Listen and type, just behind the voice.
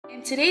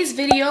In today's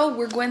video,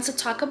 we're going to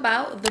talk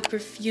about the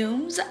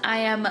perfumes I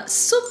am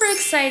super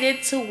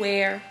excited to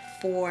wear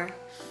for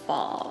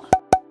fall.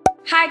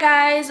 Hi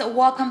guys,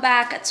 welcome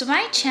back to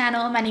my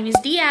channel. My name is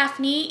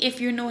Diaphnie. If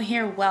you're new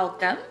here,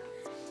 welcome.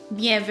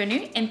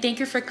 Bienvenue, and thank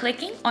you for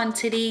clicking on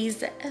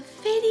today's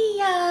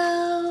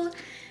video.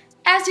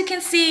 As you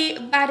can see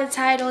by the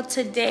title,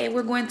 today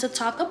we're going to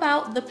talk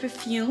about the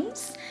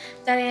perfumes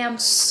that I am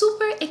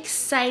super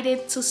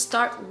excited to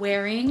start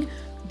wearing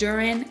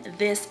during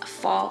this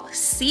fall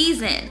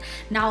season.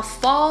 Now,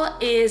 fall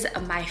is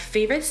my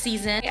favorite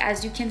season.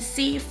 As you can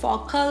see, fall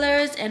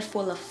colors in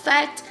full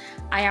effect.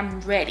 I am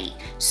ready.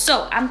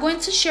 So I'm going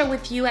to share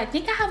with you, I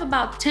think I have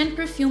about 10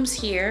 perfumes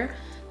here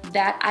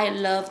that I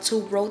love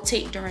to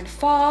rotate during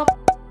fall.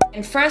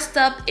 And first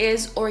up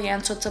is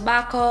Oriental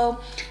Tobacco.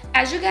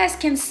 As you guys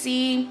can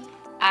see,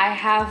 I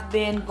have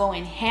been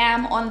going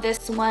ham on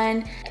this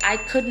one. I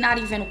could not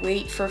even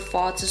wait for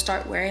fall to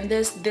start wearing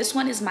this. This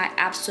one is my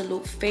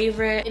absolute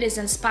favorite. It is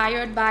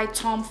inspired by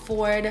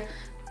Tomford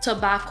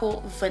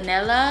Tobacco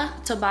Vanille.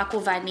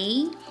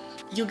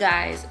 You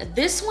guys,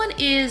 this one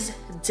is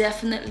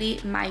definitely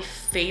my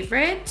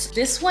favorite.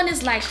 This one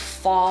is like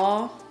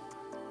fall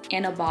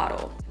in a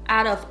bottle.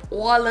 Out of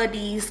all of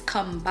these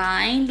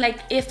combined,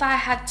 like if I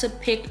had to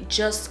pick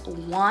just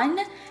one,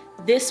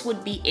 this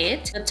would be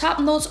it. The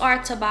top notes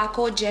are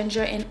tobacco,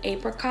 ginger, and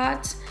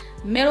apricot.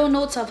 Middle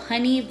notes of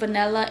honey,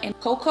 vanilla, and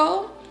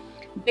cocoa.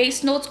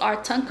 Base notes are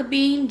tonka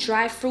bean,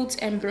 dry fruits,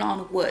 and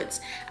blonde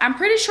woods. I'm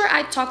pretty sure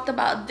I talked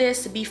about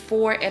this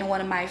before in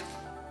one of my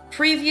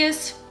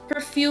previous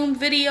perfume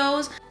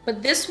videos,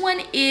 but this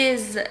one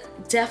is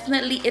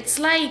definitely, it's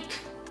like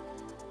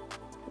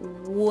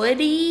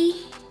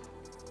woody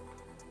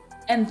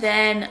and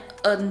then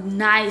a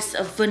nice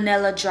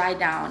vanilla dry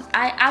down.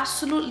 I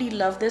absolutely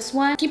love this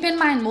one. Keep in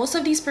mind, most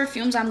of these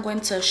perfumes I'm going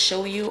to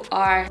show you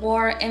are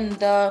more in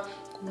the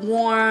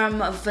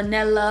warm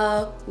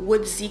vanilla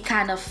woodsy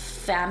kind of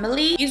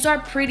family. These are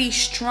pretty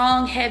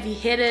strong, heavy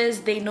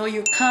hitters. They know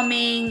you're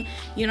coming,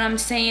 you know what I'm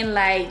saying?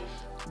 Like,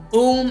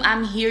 boom,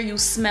 I'm here, you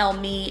smell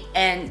me.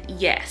 And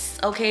yes,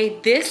 okay,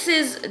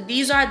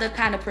 these are the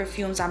kind of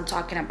perfumes I'm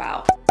talking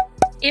about.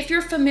 If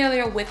you're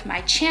familiar with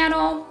my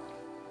channel,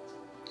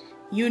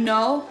 you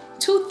know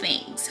two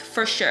things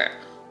for sure.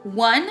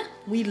 One,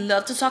 we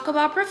love to talk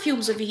about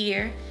perfumes over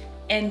here.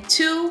 And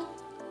two,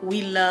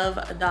 we love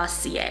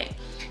Dossier.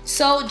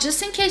 So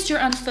just in case you're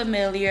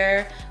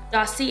unfamiliar,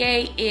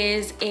 Dossier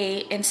is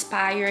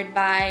inspired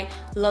by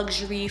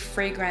luxury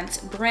fragrance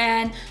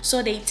brand.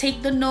 So they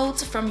take the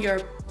notes from your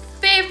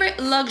favorite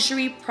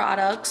luxury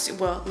products,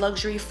 well,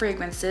 luxury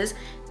fragrances.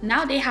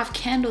 Now they have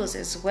candles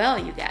as well,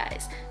 you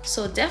guys.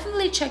 So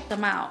definitely check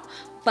them out.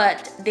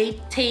 But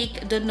they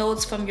take the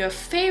notes from your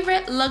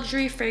favorite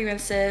luxury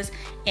fragrances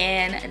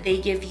and they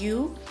give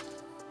you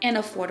an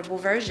affordable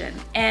version,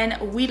 and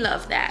we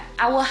love that.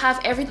 I will have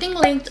everything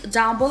linked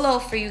down below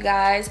for you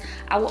guys.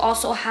 I will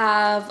also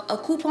have a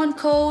coupon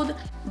code.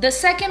 The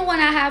second one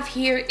I have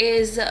here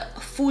is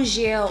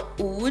Fougère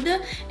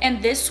Oud,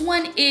 and this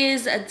one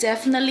is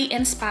definitely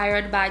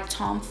inspired by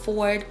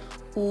Tomford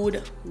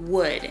Oud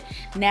wood.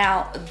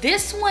 Now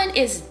this one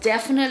is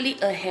definitely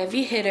a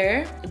heavy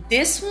hitter.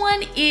 This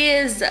one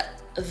is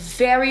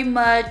very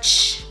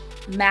much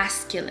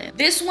masculine.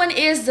 This one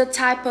is the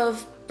type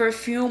of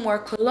perfume or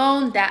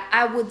cologne that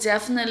I would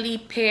definitely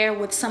pair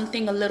with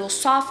something a little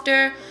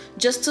softer,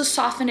 just to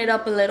soften it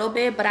up a little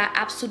bit, but I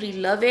absolutely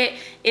love it.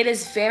 It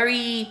is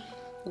very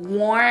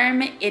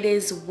warm, it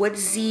is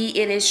woodsy,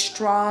 it is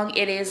strong,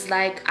 it is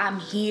like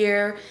I'm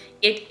here.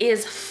 It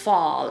is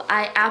fall.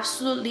 I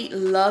absolutely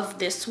love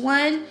this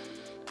one.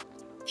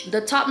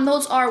 The top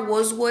notes are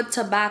rosewood,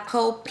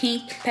 tobacco,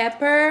 pink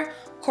pepper,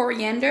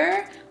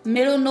 coriander.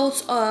 Middle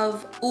notes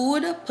of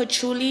oud,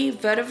 patchouli,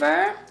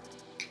 vetiver.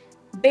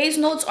 Base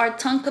notes are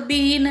tonka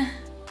bean,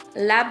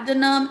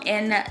 labdanum,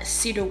 and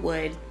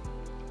cedarwood.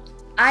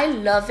 I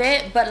love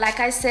it, but like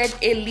I said,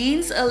 it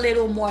leans a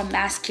little more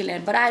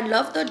masculine, but I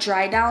love the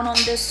dry down on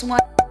this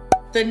one.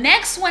 The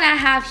next one I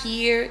have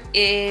here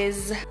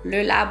is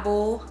Le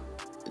Labo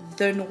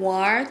The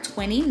Noir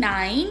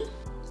 29,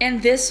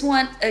 and this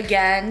one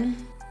again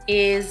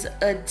is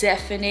a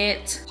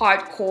definite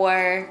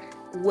hardcore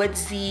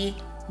woodsy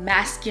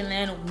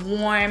masculine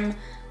warm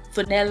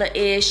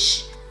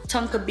vanilla-ish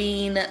tonka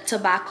bean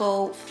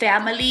tobacco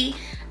family.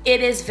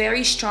 It is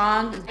very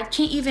strong. I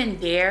can't even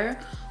dare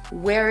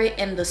wear it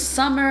in the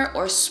summer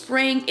or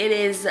spring. It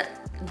is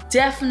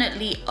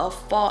definitely a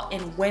fall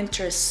and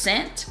winter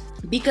scent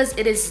because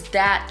it is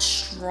that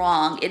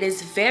strong. It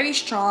is very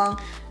strong.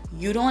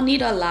 You don't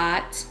need a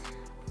lot.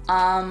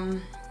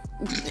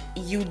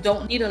 You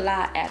don't need a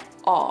lot at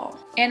all.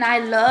 And I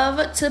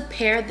love to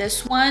pair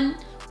this one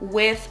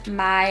with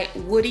my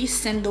woody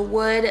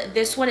sandalwood.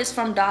 This one is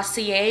from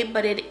Dossier,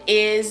 but it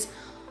is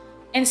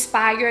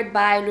inspired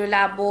by Le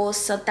Labo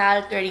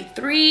Santal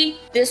 33.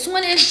 This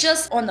one is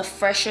just on the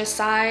fresher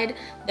side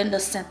than the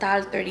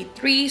Santal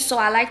 33. So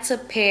I like to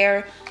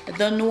pair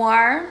the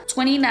Noir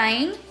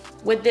 29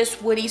 with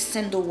this woody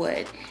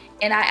sandalwood.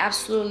 and I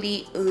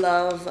absolutely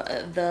love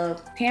the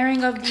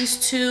pairing of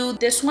these two.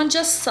 This one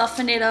just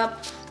softened it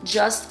up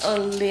just a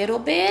little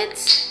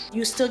bit.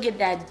 You still get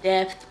that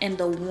depth and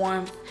the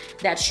warmth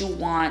that you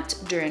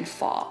want during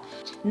fall.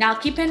 Now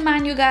keep in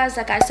mind, you guys,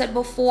 like I said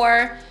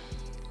before,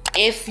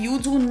 if you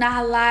do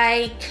not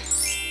like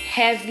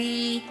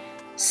heavy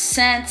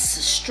scents,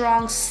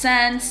 strong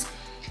scents,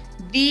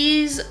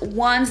 these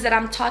ones that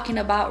I'm talking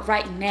about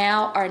right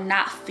now are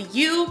not for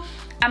you.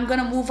 I'm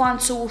gonna move on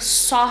to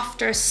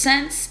softer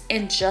scents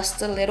in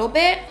just a little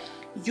bit.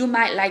 You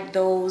might like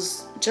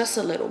those just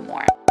a little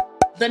more.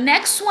 The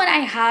next one I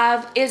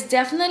have is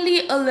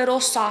definitely a little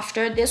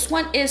softer. This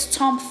one is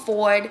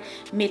Tomford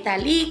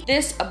Metallique.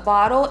 This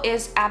bottle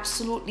is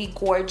absolutely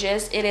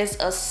gorgeous. It is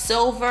a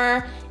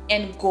silver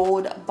and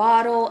gold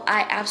bottle.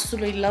 I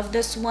absolutely love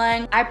this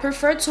one. I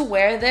prefer to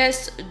wear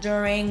this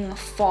during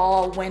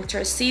fall,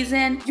 winter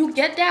season. You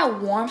get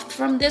that warmth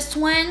from this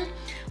one,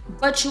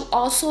 but you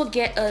also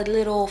get a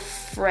little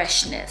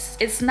freshness.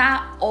 It's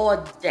not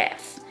all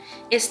depth.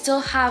 It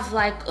still have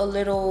like a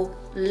little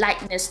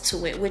lightness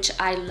to it, which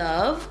I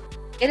love.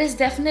 It is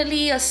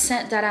definitely a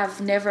scent that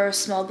I've never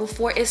smelled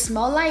before. It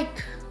smells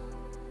like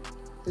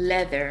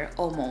leather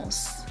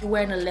almost. You're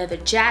wearing a leather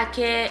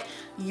jacket,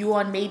 you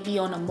are maybe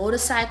on a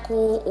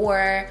motorcycle,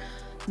 or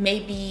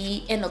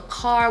maybe in a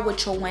car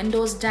with your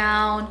windows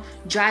down,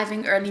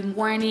 driving early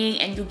morning,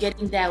 and you're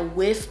getting that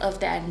whiff of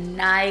that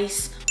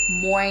nice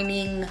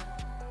morning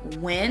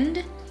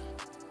wind.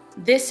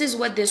 This is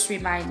what this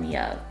reminds me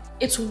of.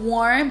 It's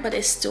warm, but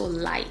it's still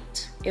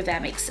light, if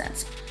that makes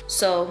sense.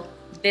 So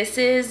this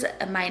is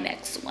my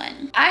next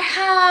one. I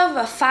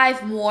have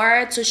 5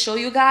 more to show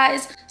you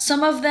guys.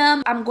 Some of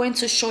them I'm going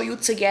to show you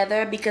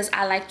together because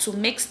I like to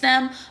mix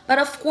them, but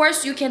of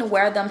course you can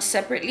wear them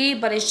separately,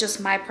 but it's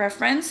just my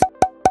preference.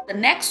 The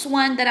next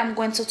one that I'm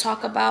going to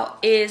talk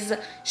about is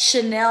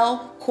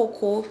Chanel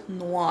Coco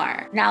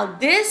Noir. Now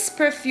this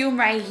perfume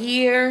right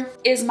here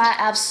is my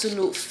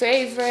absolute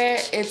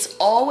favorite. It's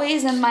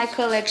always in my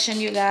collection,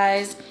 you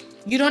guys.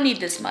 You don't need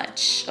this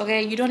much,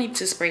 okay? You don't need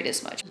to spray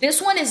this much.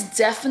 This one is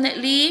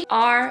definitely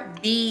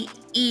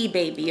RBE,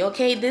 baby,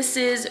 okay? This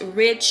is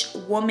rich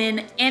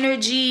woman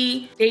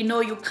energy. They know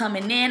you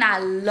coming in. I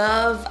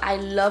love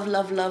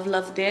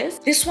this.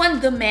 This one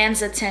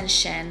demands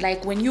attention.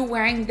 Like when you're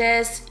wearing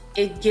this,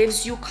 it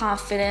gives you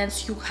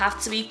confidence. You have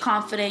to be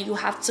confident. You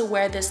have to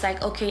wear this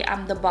like, okay,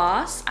 I'm the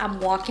boss. I'm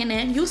walking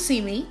in. You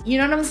see me. You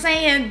know what I'm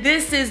saying?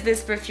 This is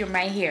this perfume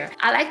right here.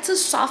 I like to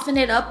soften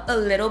it up a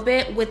little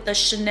bit with the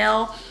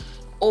Chanel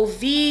Eau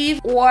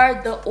Vive or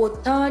the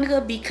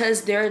Automne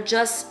because they're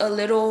just a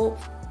little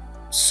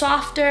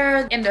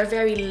softer and they're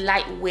very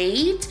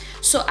lightweight.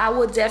 So I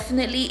would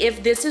definitely,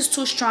 if this is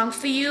too strong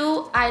for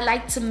you, I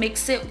like to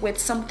mix it with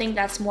something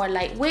that's more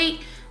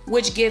lightweight,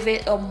 which give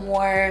it a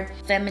more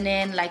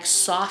feminine, like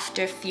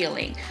softer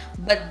feeling.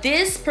 But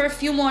this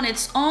perfume on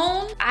its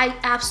own, I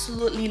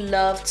absolutely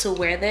love to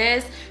wear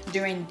this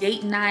during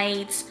date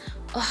nights.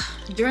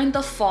 During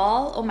the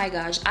fall, oh my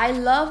gosh, I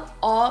love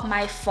all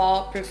my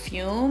fall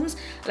perfumes.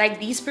 Like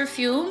these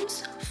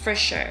perfumes for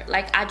sure,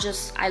 like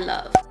I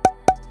love.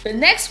 The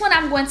next one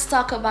I'm going to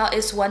talk about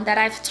is one that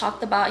I've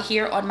talked about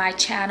here on my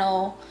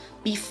channel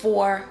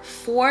before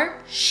for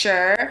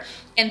sure,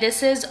 and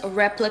this is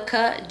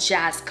Replica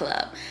Jazz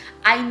Club.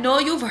 I know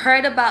you've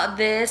heard about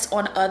this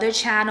on other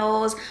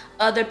channels.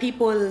 Other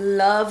people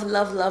love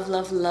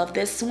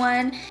this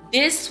one.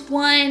 This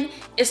one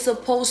is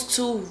supposed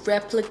to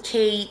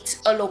replicate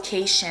a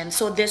location.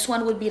 So this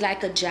one would be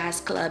like a jazz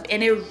club,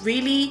 and it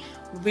really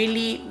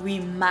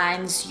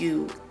reminds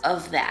you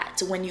of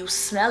that when you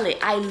smell it.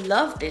 I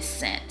love this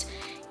scent.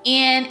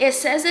 And it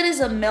says it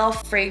is a male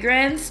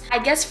fragrance. I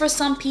guess for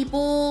some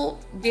people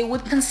they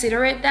would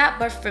consider it that,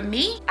 but for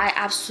me, I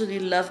absolutely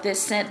love this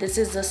scent. This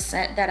is a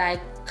scent that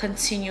I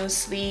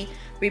continuously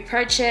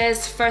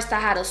repurchase. First I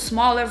had a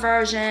smaller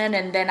version,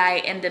 and then I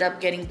ended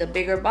up getting the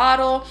bigger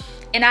bottle,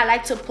 and I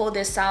like to pull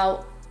this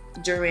out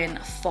during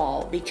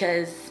fall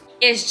because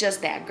it's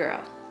just that,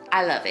 girl.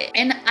 I love it.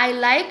 And I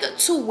like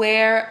to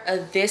wear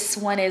this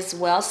one as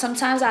well.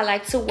 Sometimes I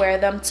like to wear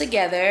them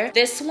together.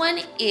 This one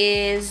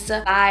is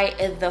by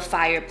The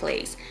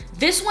Fireplace.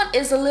 This one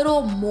is a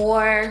little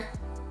more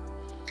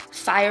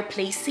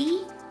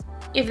fireplacey,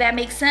 if that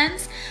makes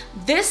sense.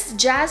 This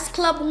jazz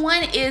club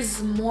one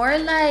is more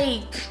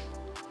like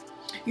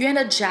you're in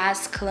a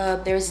jazz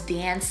club, there's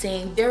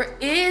dancing, there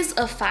is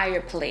a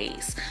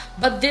fireplace,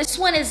 but this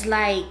one is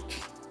like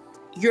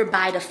you're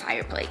by the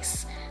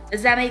fireplace.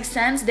 Does that make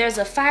sense? There's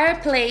a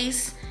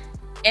fireplace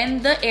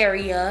in the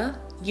area,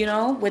 you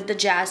know, with the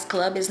jazz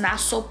club. It's not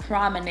so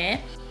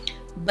prominent,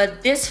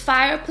 but this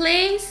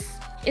fireplace,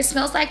 it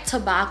smells like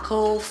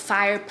tobacco,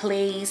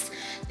 fireplace.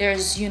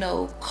 There's, you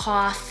know,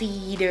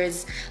 coffee.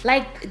 There's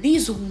like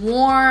these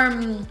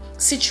warm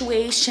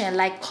situation,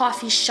 like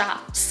coffee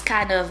shops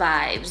kind of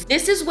vibes.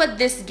 This is what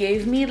this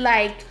gave me,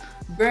 like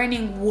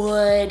burning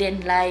wood,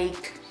 and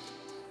like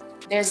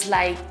there's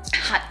like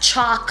hot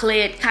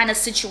chocolate kind of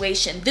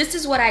situation. This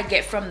is what I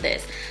get from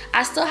this.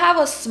 I still have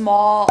a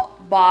small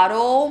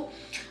bottle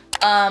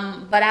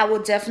but I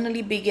will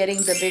definitely be getting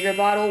the bigger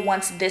bottle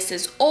once this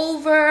is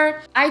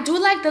over. I do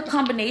like the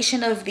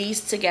combination of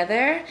these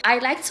together. I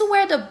like to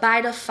wear the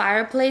By the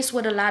Fireplace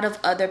with a lot of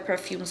other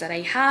perfumes that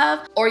I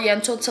have.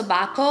 Oriental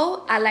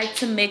Tobacco, I like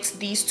to mix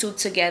these two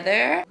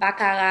together.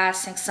 Baccarat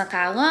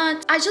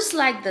 540. I just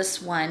like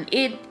this one.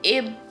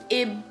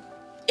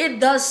 It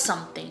does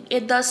something.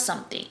 It does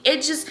something.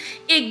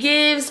 It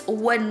gives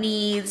what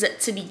needs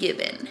to be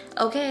given.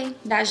 Okay,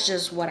 that's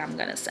just what I'm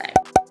gonna say.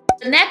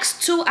 The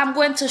next two I'm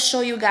going to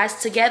show you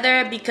guys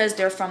together because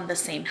they're from the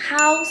same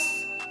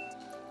house.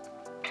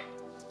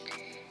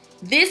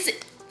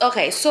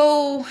 Okay,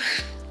 so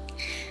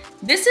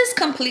this is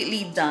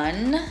completely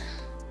done.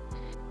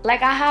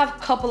 Like, I have a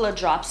couple of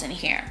drops in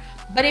here.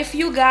 But if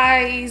you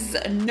guys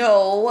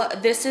know,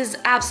 this is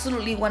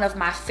absolutely one of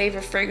my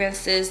favorite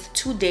fragrances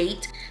to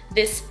date.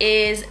 This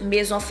is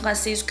Maison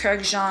Francaise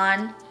Kirk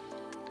Jean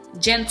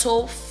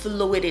Gentle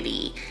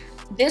Fluidity.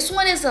 This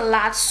one is a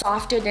lot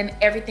softer than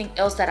everything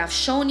else that I've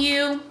shown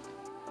you.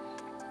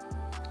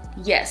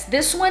 Yes,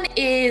 this one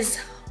is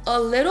a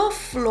little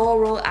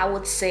floral, I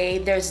would say.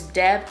 There's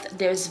depth,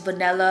 there's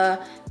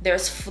vanilla,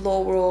 there's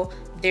floral,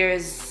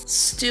 there's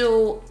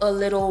still a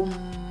little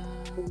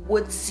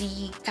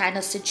woodsy kind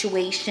of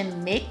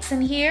situation mix in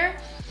here,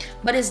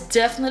 but it's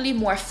definitely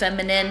more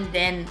feminine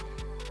than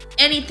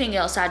anything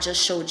else I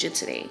just showed you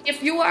today.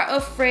 If you are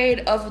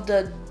afraid of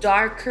the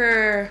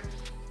darker,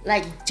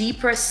 like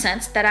deeper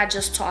scents that I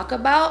just talked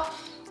about,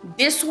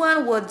 this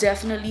one will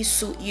definitely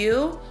suit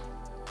you.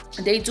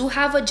 They do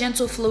have a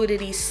Gentle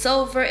Fluidity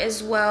Silver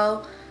as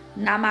well.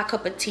 Not my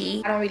cup of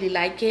tea. I don't really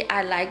like it.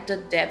 I like the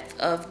depth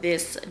of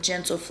this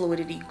Gentle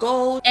Fluidity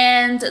Gold.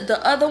 And the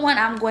other one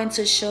I'm going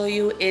to show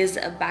you is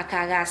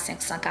Baccarat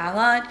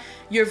 540.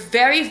 You're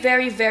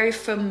very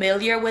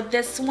familiar with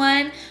this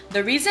one.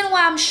 The reason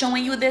why I'm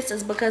showing you this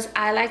is because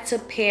I like to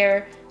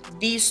pair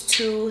these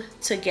two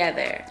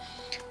together.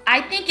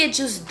 I think it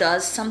just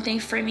does something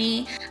for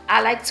me.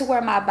 I like to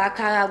wear my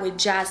Baccarat with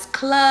Jazz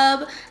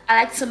Club.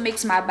 I like to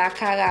mix my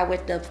Baccarat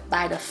with the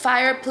By the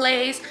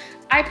Fireplace.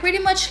 I pretty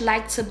much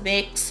like to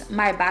mix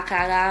my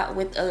Baccarat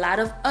with a lot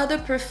of other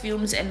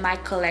perfumes in my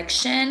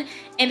collection,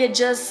 and it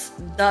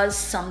just does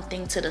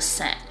something to the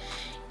scent.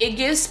 It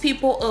gives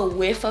people a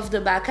whiff of the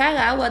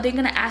Baccarat while they're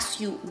gonna ask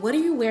you, what are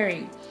you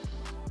wearing?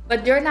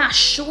 But they're not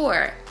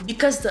sure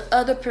because the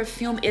other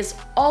perfume is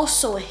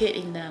also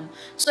hitting them.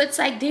 So it's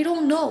like they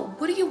don't know,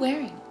 what are you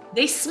wearing?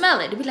 They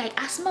smell it, they'll be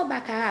like, I smell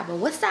Baccarat, but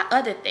what's that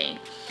other thing?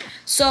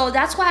 So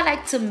that's why I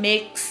like to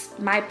mix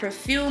my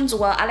perfumes.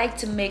 Well, I like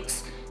to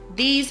mix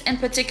these in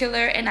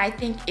particular, and I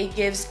think it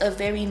gives a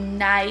very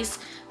nice,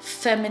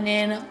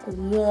 feminine,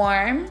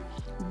 warm,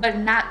 but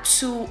not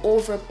too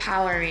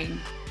overpowering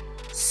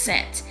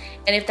scent.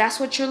 And if that's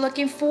what you're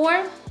looking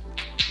for,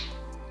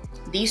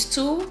 these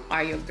two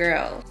are your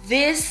girl.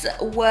 This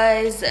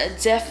was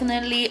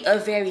definitely a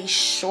very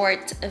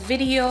short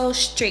video,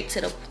 straight to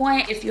the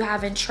point. If you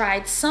haven't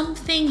tried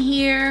something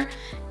here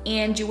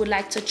and you would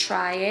like to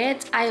try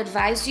it, I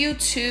advise you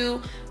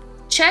to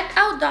check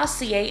out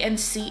Dossier and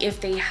see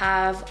if they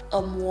have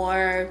a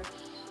more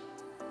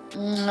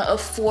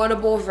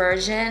affordable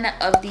version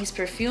of these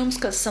perfumes,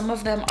 because some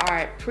of them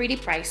are pretty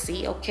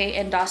pricey, okay?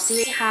 And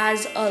Dossier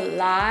has a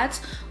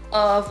lot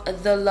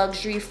of the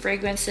luxury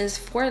fragrances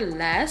for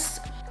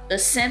less. The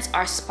scents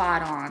are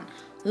spot on.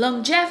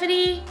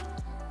 Longevity,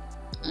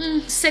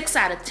 6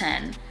 out of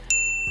 10.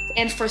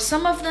 And for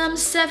some of them,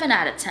 7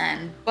 out of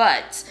 10.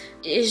 But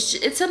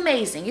it's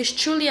amazing. It's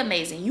truly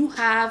amazing. You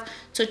have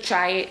to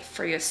try it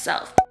for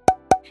yourself.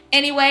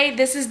 Anyway,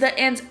 this is the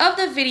end of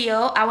the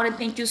video. I want to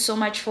thank you so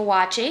much for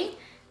watching.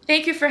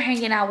 Thank you for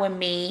hanging out with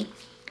me.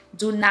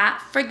 Do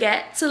not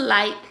forget to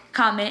like,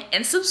 comment,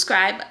 and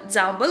subscribe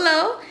down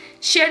below.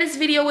 Share this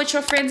video with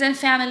your friends and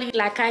family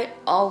like I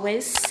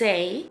always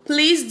say.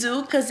 Please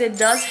do, because it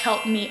does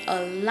help me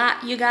a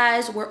lot, you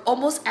guys. We're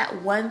almost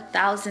at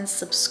 1,000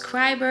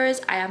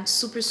 subscribers. I am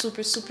super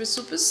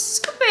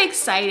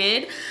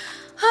excited.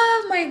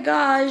 Oh my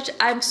gosh,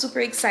 I'm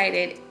super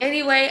excited.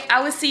 Anyway,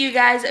 I will see you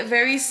guys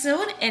very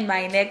soon in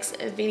my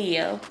next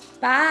video.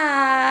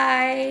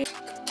 Bye.